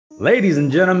Ladies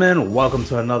and gentlemen, welcome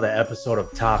to another episode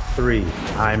of Top 3.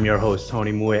 I'm your host,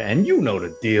 Tony Mui, and you know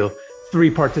the deal. 3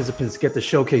 participants get to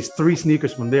showcase 3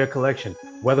 sneakers from their collection.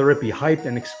 Whether it be hyped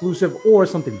and exclusive or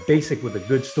something basic with a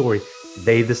good story,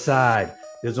 they decide.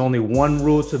 There's only one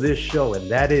rule to this show, and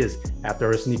that is,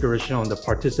 after a sneaker is shown, the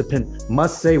participant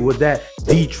must say with that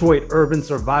Detroit urban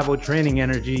survival training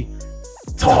energy,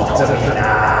 talk to the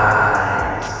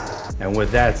nice. And with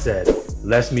that said,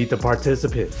 let's meet the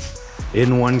participants.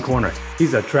 In one corner,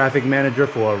 he's a traffic manager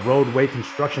for a roadway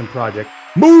construction project.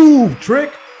 Move,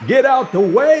 Trick! Get out the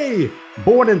way!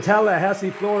 Born in Tallahassee,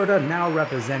 Florida, now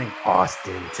representing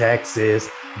Austin, Texas.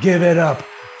 Give it up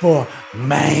for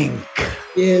Mank.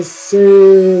 Yes,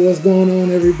 sir. What's going on,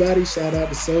 everybody? Shout out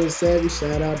to SoleSavy.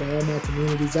 Shout out to all my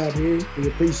communities out here. We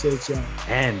appreciate y'all.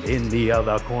 And in the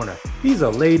other corner, he's a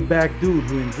laid-back dude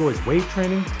who enjoys weight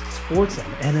training, sports,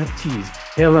 and NFTs.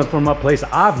 Hailing from a place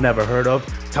I've never heard of,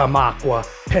 Tamaqua,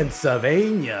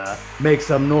 Pennsylvania. Make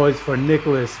some noise for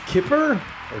Nikolas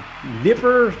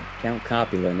Nipper? Count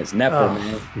Copula, and it's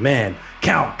Nepper, man.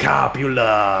 Count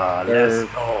Copula. Let's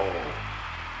go.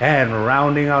 And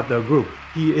rounding out the group,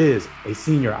 he is a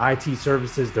senior IT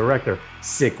services director,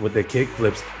 sick with the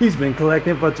kickflips. He's been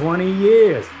collecting for 20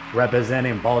 years,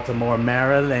 representing Baltimore,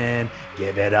 Maryland.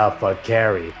 Give it up for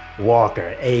Cary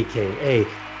Walker, a.k.a.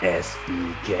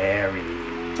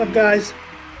 SBCary. What's up, guys?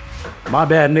 My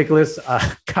bad, Nicholas.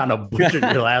 I kind of butchered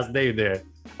your last name there.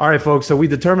 All right, folks. So we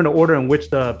determined the order in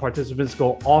which the participants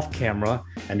go off camera,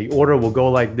 and the order will go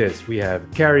like this. We have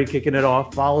Cary kicking it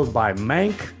off, followed by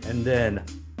Mank, and then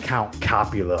Count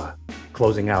Copula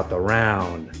closing out the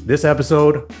round. This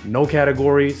episode, no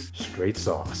categories, straight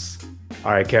sauce.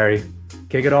 All right, Cary,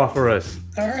 kick it off for us.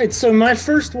 All right, so my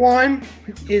first one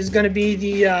is going to be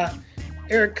the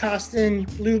Eric Costin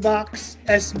Blue Box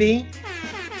SB.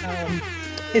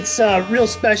 It's real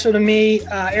special to me.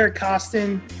 Eric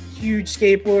Costin, huge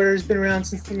skateboarder, has been around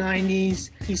since the 90s.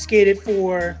 He skated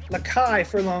for Lakai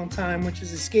for a long time, which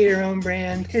was a skater-owned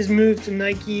brand. His move to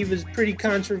Nike was pretty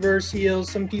controversial.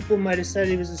 Some people might have said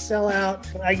he was a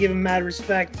sellout, but I give him mad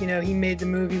respect. You know, he made the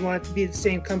move. He wanted to be the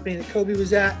same company that Kobe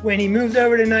was at. When he moved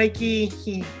over to Nike,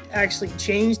 he actually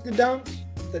changed the dunk.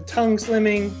 The tongue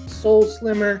slimming, sole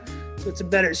slimmer, so it's a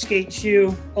better skate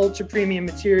shoe, ultra premium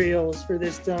materials for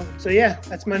this dunk. So yeah,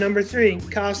 that's my number 3.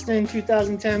 Costin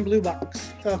 2010 Blue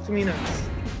Box. Talk to me nice.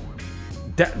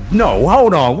 No,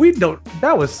 hold on.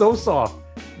 That was so soft.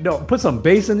 No, put some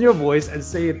bass in your voice and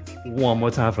say it one more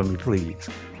time for me, please.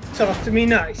 Talk to me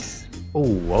nice.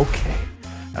 Oh, okay.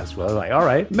 That's what I like. All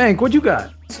right. Mank, what you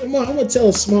got? So I'm going to tell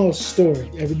a small story.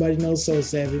 Everybody knows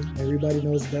SoleSavy. Everybody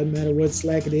knows it doesn't matter what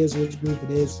Slack it is, which group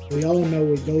it is. We all know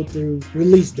we go through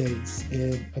release days.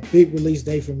 And a big release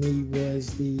day for me was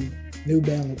the New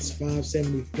Balance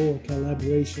 574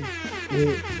 collaboration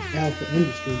with Alpha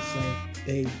Industries. So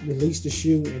they released the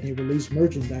shoe and they released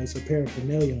merchandise or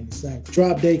paraphernalia on the site.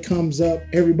 Drop day comes up,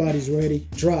 everybody's ready,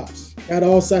 drops. Got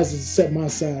all sizes except my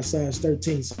size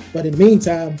 13. But in the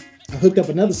meantime, I hooked up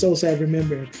another SoleSavy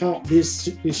member and caught this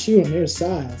shoe in their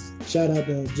size. Shout out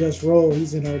to Just Roll,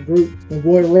 he's in our group. My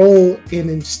boy Roll, in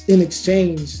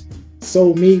exchange,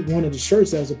 sold me one of the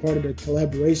shirts that was a part of the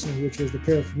collaboration, which was the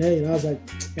paraphernalia. And I was like,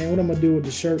 man, what am I gonna do with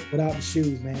the shirt without the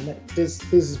shoes, man? This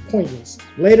is pointless.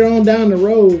 Later on down the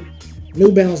road,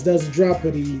 New Balance does a drop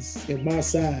of these in my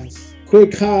size.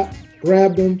 Quick hop,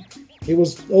 grabbed them. It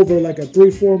was over like a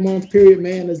 3-4 month period,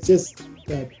 man. It's just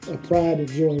a pride and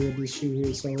joy with this shoe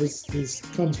here. So it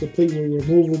comes completely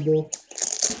removable.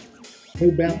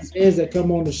 New Balance ends that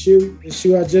come on the shoe. The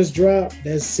shoe I just dropped,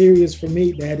 that's serious for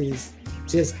me. That is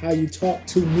just how you talk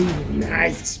to me.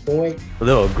 Nice, boy. A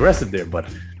little aggressive there, but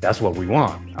that's what we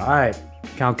want. All right,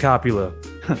 Count Copula.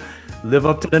 Live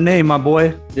up to the name, my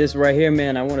boy. This right here,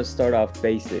 man, I want to start off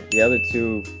basic. The other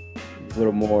two, a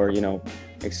little more,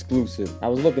 exclusive. I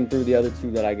was looking through the other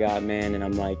 2 that I got, man, and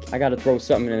I'm like, I got to throw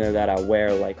something in there that I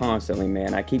wear like constantly,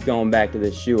 man. I keep going back to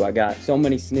this shoe. I got so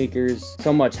many sneakers,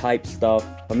 so much hype stuff,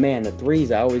 but man, the 3s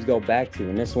I always go back to,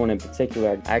 and this one in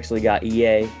particular, I actually got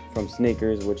EA from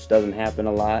sneakers, which doesn't happen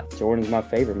a lot. Jordan's my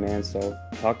favorite, man, so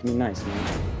talk to me nice,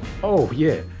 man. Oh,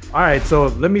 yeah. All right, so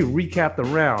let me recap the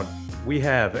round. We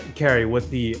have Cary with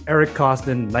the Eric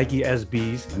Costin Nike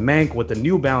SBs, Mank with the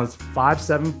New Balance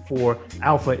 574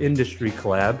 Alpha Industry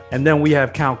collab, and then we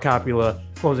have Count Copula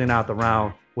closing out the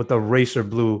round with the Racer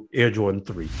Blue Air Jordan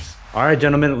 3s. All right,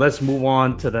 gentlemen, let's move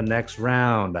on to the next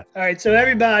round. All right, so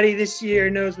everybody this year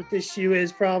knows what this shoe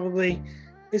is probably.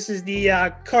 This is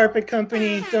the Carpet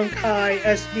Company Dunk High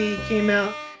SB. Came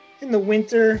out in the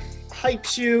winter. Hype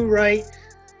shoe, right?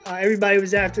 Everybody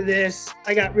was after this.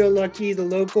 I got real lucky. The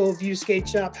local View skate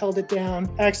shop held it down.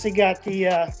 I actually got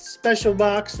the special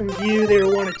box from View. They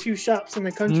were one of 2 shops in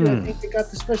the country. I think they got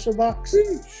the special box.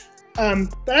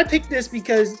 But I picked this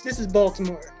because this is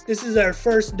Baltimore. This is our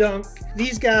first dunk.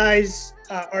 These guys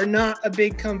are not a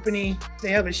big company. They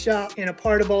have a shop in a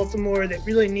part of Baltimore that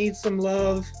really needs some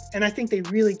love. And I think they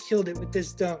really killed it with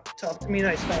this dunk. Talk to me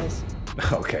nice, fellas.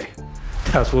 Okay,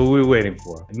 that's what we were waiting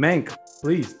for. Mank,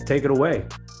 please take it away.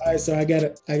 All right, so I got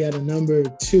a number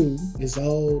 2. It's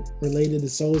all related to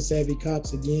SoleSavy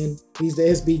cops again. He's the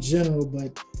SB General,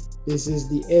 but this is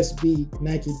the SB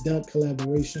Nike Dunk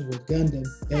collaboration with Gundam.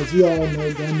 As you all know,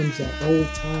 Gundam's an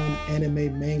old-time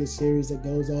anime manga series that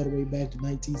goes all the way back to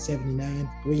 1979.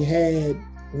 We had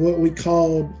what we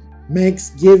called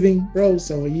Manksgiving, bro.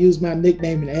 So I used my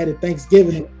nickname and added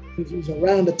Thanksgiving. It was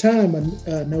around the time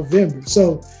of November.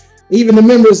 So even the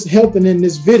members helping in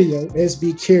this video,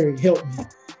 SBCary helped me.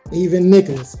 Even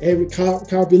Nikolas, every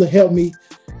copula helped me.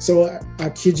 So I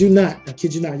kid you not.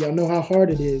 Y'all know how hard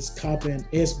it is copping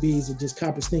SBs or just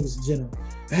copping sneakers in general.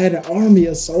 I had an army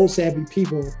of SoleSavy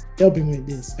people helping with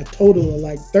this. A total of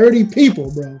like 30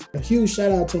 people, bro. A huge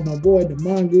shout out to my boy, the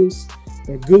Mongoose,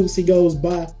 or Goose he goes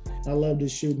by. I love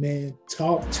this shoe, man.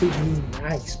 Talk to me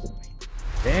nice, boy.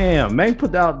 Damn, Mank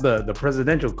put out the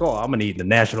presidential call. I'm gonna need the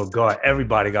National Guard.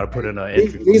 Everybody got to put in an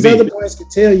entry. These other boys can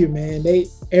tell you, man.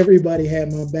 Everybody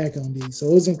had my back on these, so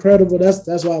it was incredible. That's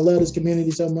why I love this community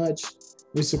so much.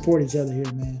 We support each other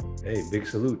here, man. Hey, big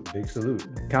salute, big salute.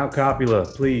 Count Copula,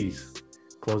 please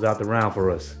close out the round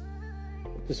for us.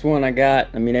 This one I got.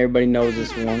 I mean, everybody knows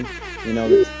this one. You know,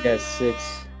 the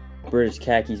TS6 British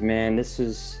khakis, man. This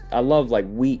is, I love like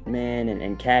wheat, man,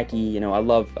 and khaki. You know, I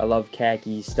love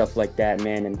khakis, stuff like that,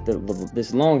 man. And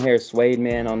this long hair suede,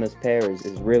 man, on this pair is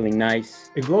really nice.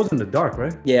 It glows in the dark,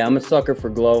 right? Yeah, I'm a sucker for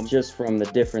glow, just from the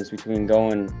difference between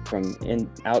going from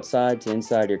outside to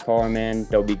inside your car, man.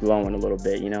 They'll be glowing a little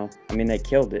bit, you know. I mean, they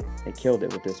killed it. They killed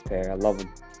it with this pair. I love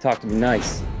them. Talk to me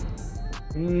nice.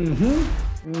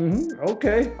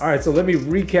 Okay. All right, so let me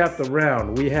recap the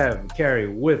round. We have Cary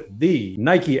with the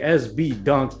Nike SB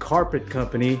Dunk Carpet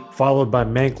Company, followed by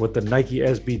Mank with the Nike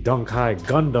SB Dunk High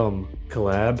Gundam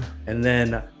collab, and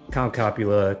then Count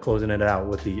Copula closing it out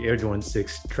with the Air Jordan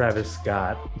 6 Travis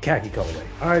Scott khaki colorway.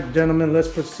 All right, gentlemen, let's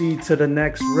proceed to the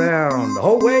next round.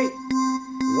 Oh, wait.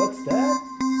 What's that?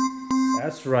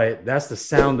 That's right. That's the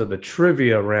sound of the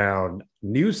trivia round.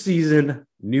 New season,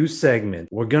 new segment.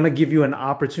 We're going to give you an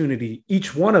opportunity,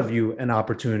 each one of you an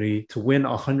opportunity to win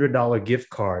a $100 gift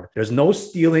card. There's no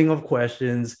stealing of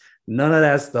questions, none of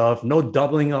that stuff, no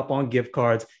doubling up on gift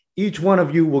cards. Each one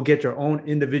of you will get your own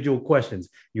individual questions.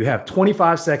 You have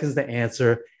 25 seconds to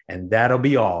answer, and that'll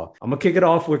be all. I'm going to kick it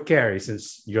off with Cary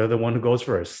since you're the one who goes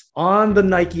first. On the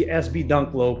Nike SB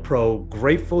Dunk Low Pro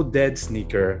Grateful Dead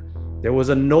sneaker, there was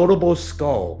a notable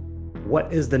skull.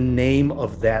 What is the name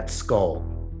of that skull?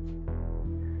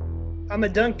 I'm a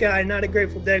dunk guy, not a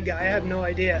Grateful Dead guy. I have no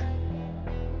idea.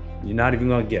 You're not even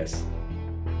gonna guess.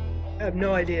 I have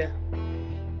no idea.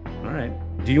 All right.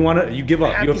 Do you want to? You give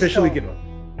up? You officially give up?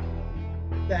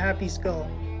 The Happy Skull.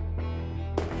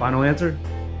 Final answer?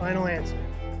 Final answer.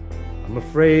 I'm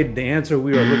afraid the answer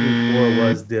we were looking for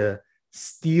was the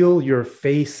Steal Your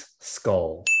Face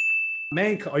skull.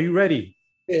 Mank, are you ready?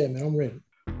 Yeah, man, I'm ready.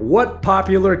 What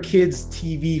popular kids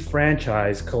TV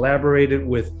franchise collaborated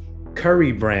with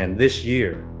Curry Brand this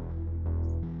year?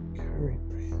 Curry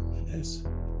Brand, man, that's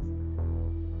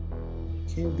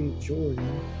can't be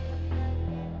Jordan.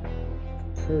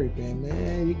 Curry Brand,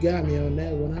 man, you got me on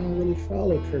that one. I don't really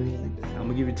follow Curry like that. I'm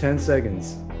gonna give you 10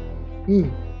 seconds.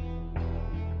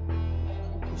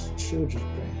 It's a children's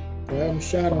brand. Bro, I'm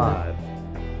shot on 5,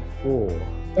 4.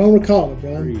 Don't recall it,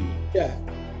 bro. 3. Yeah.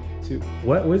 2.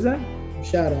 What was that?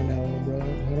 Shot on that one, bro.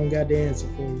 I don't got the answer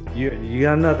for you. You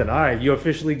got nothing. All right, you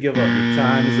officially give up. Your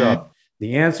time is up.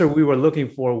 The answer we were looking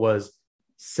for was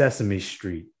Sesame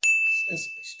Street.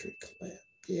 Sesame Street collab.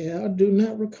 Yeah, I do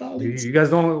not recall it. You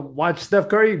guys don't watch Steph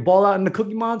Curry ball out in the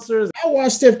Cookie Monsters? I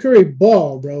watch Steph Curry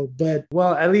ball, bro, but...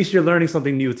 Well, at least you're learning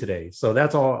something new today. So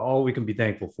that's all we can be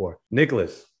thankful for.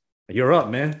 Nikolas, you're up,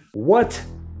 man. What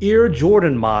Air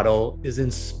Jordan model is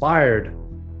inspired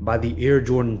by the Air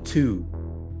Jordan 2?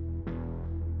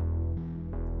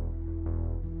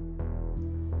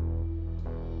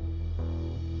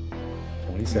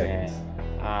 Seconds.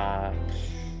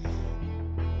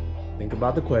 Think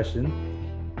about the question.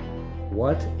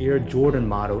 What Air Jordan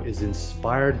model is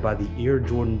inspired by the Air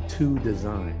Jordan 2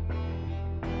 design?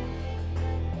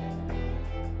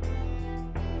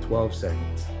 12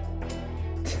 seconds.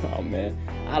 Oh man,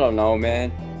 I don't know,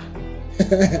 man.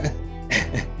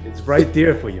 It's right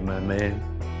there for you, my man.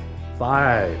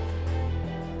 5,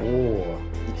 4,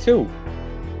 2.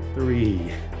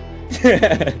 3,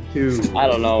 2. I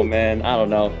don't know, man. I don't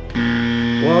know.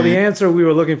 Well, the answer we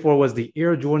were looking for was the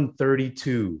Air Jordan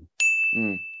 32.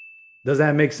 Does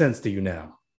that make sense to you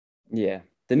now? Yeah.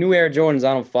 The new Air Jordans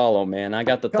I don't follow, man. I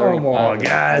got the 35. Come on,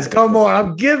 guys. Come on.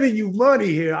 I'm giving you money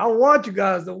here. I want you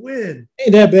guys to win.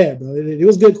 Ain't that bad, bro. It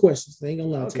was good questions. Ain't gonna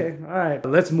lie to you. Okay. All right.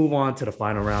 Let's move on to the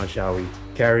final round, shall we?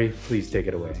 Carrie, please take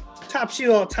it away. Top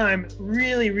shoe all time.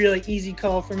 Really, really easy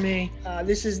call for me.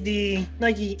 This is the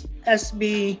Nike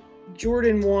SB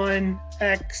Jordan 1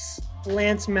 X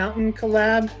Lance Mountain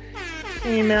collab.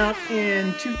 Came out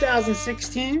in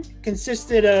 2016,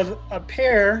 consisted of a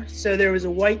pair. So there was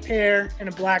a white pair and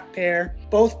a black pair.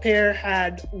 Both pair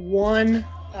had one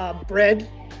bread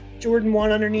Jordan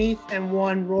 1 underneath and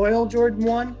one Royal Jordan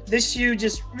 1. This shoe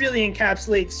just really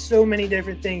encapsulates so many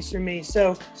different things for me.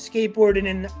 So skateboarding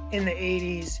in the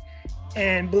 80s.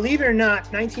 And believe it or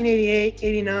not, 1988,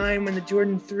 89, when the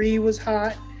Jordan 3 was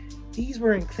hot, these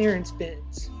were in clearance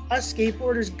bins. Us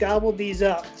skateboarders gobbled these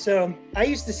up. So I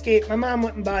used to skate. My mom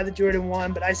wouldn't buy the Jordan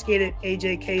 1, but I skated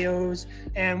AJKOs.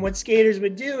 And what skaters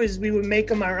would do is we would make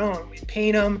them our own. We'd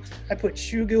paint them. I put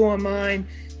shoe goo on mine.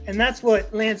 And that's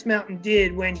what Lance Mountain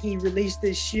did when he released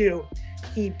this shoe.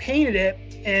 He painted it.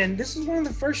 And this is one of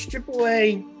the first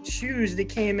AAA shoes that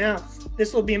came out.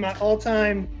 This will be my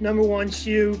all-time #1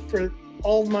 shoe for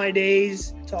all of my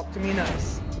days. Talk to me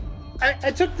nice.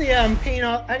 I took the paint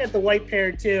off. I got the white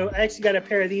pair too. I actually got a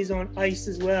pair of these on ice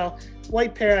as well.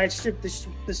 White pair, I stripped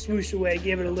the swoosh away,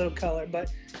 gave it a little color,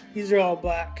 but these are all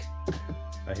black.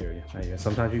 I hear you.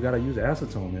 Sometimes you got to use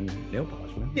acetone and nail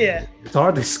polish, man. Yeah. It's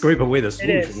hard to scrape away the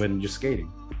swoosh when you're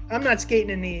skating. I'm not skating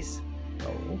in these.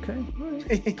 Oh, okay. All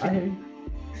right. I hear you.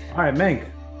 All right, Mank,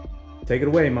 take it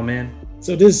away, my man.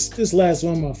 So this last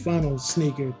one, my final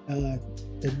sneaker.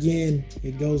 Again,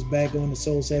 it goes back on the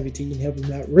SoleSavy team and helping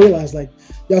them out. Realize like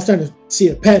y'all starting to see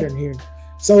a pattern here.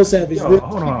 SoleSavy. Hold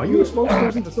on, are you a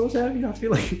spokesperson for SoleSavy? I feel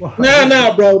like you are.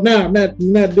 Nah, bro. Nah, I'm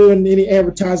not doing any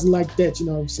advertising like that. You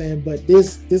know what I'm saying? But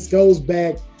this goes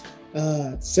back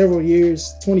several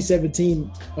years.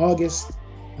 2017 August.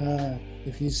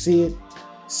 If you see it,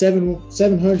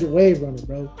 700 Wave Runner,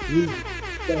 bro.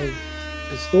 So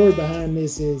the story behind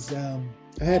this is.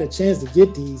 I had a chance to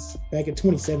get these back in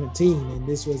 2017, and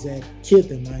this was at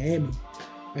Kith in Miami.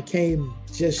 I came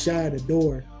just shy of the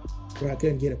door where I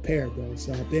couldn't get a pair, bro.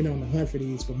 So I've been on the hunt for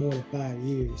these for more than 5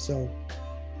 years. So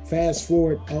fast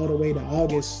forward all the way to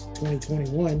August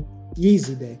 2021,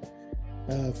 Yeezy Day.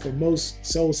 For most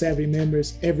SoleSavy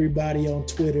members, everybody on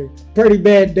Twitter, pretty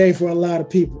bad day for a lot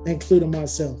of people, including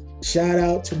myself. Shout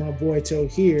out to my boy Toe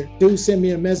here. Dude sent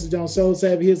me a message on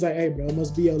SoleSavy. He was like, hey, bro, it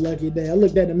must be your lucky day. I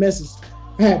looked at the message.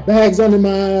 I had bags under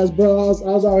my eyes, bro. I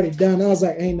was already done. I was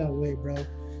like, ain't no way, bro.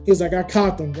 He was like, I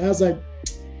caught them. I was like,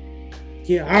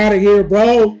 get out of here,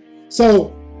 bro.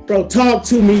 So, bro, talk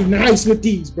to me nice with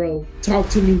these, bro. Talk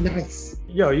to me nice.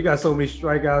 Yo, you got so many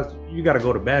strikeouts. You got to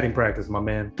go to batting practice, my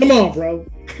man. Come on, bro.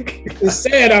 It's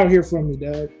sad out here for me,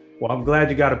 dog. Well, I'm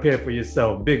glad you got a pair for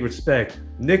yourself. Big respect.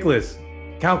 Nikolas,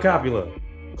 Count Copula,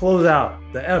 close out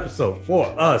the episode for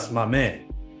us, my man.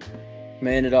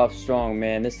 Man, it off strong,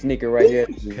 man. This sneaker right here,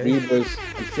 Zebras.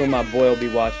 I'm sure my boy will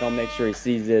be watching. I'll make sure he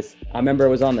sees this. I remember it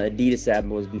was on the Adidas app. It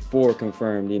was before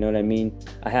confirmed. You know what I mean?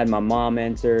 I had my mom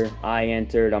enter. I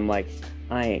entered. I'm like,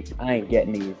 I ain't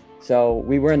getting these. So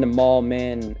we were in the mall,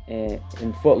 man,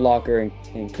 in Foot Locker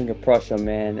in King of Prussia,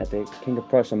 man, at the King of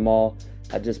Prussia Mall.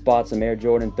 I just bought some Air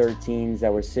Jordan 13s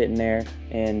that were sitting there.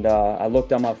 And I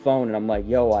looked on my phone and I'm like,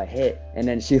 yo, I hit. And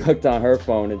then she looked on her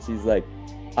phone and she's like,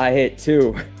 I hit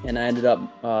too. And I ended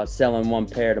up selling one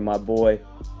pair to my boy.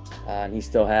 And he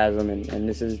still has them. And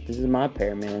this is my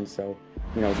pair, man. So,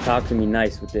 you know, talk to me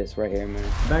nice with this right here, man.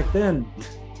 Back then,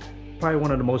 probably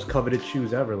one of the most coveted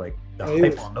shoes ever. Like, the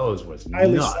hype on those was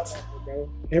nuts. Bro.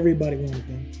 Everybody wanted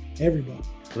them. Everybody.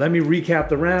 Let me recap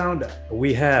the round.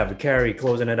 We have Carrie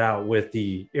closing it out with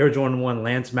the Air Jordan 1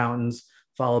 Lance Mountains,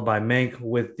 followed by Mank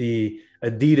with the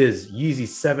Adidas Yeezy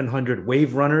 700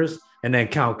 Wave Runners, and then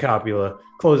Count Copula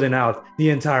closing out the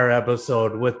entire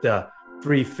episode with the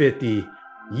 350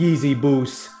 Yeezy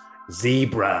Boost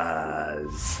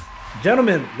Zebras.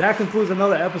 Gentlemen, that concludes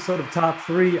another episode of Top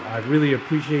 3. I really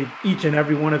appreciate each and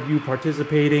every one of you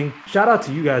participating. Shout out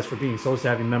to you guys for being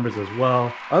SoleSavy members as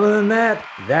well. Other than that,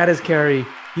 that is Carrie.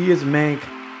 He is Mank.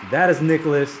 That is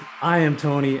Nikolas. I am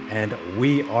Tony, and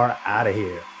we are out of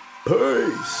here.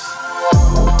 Peace.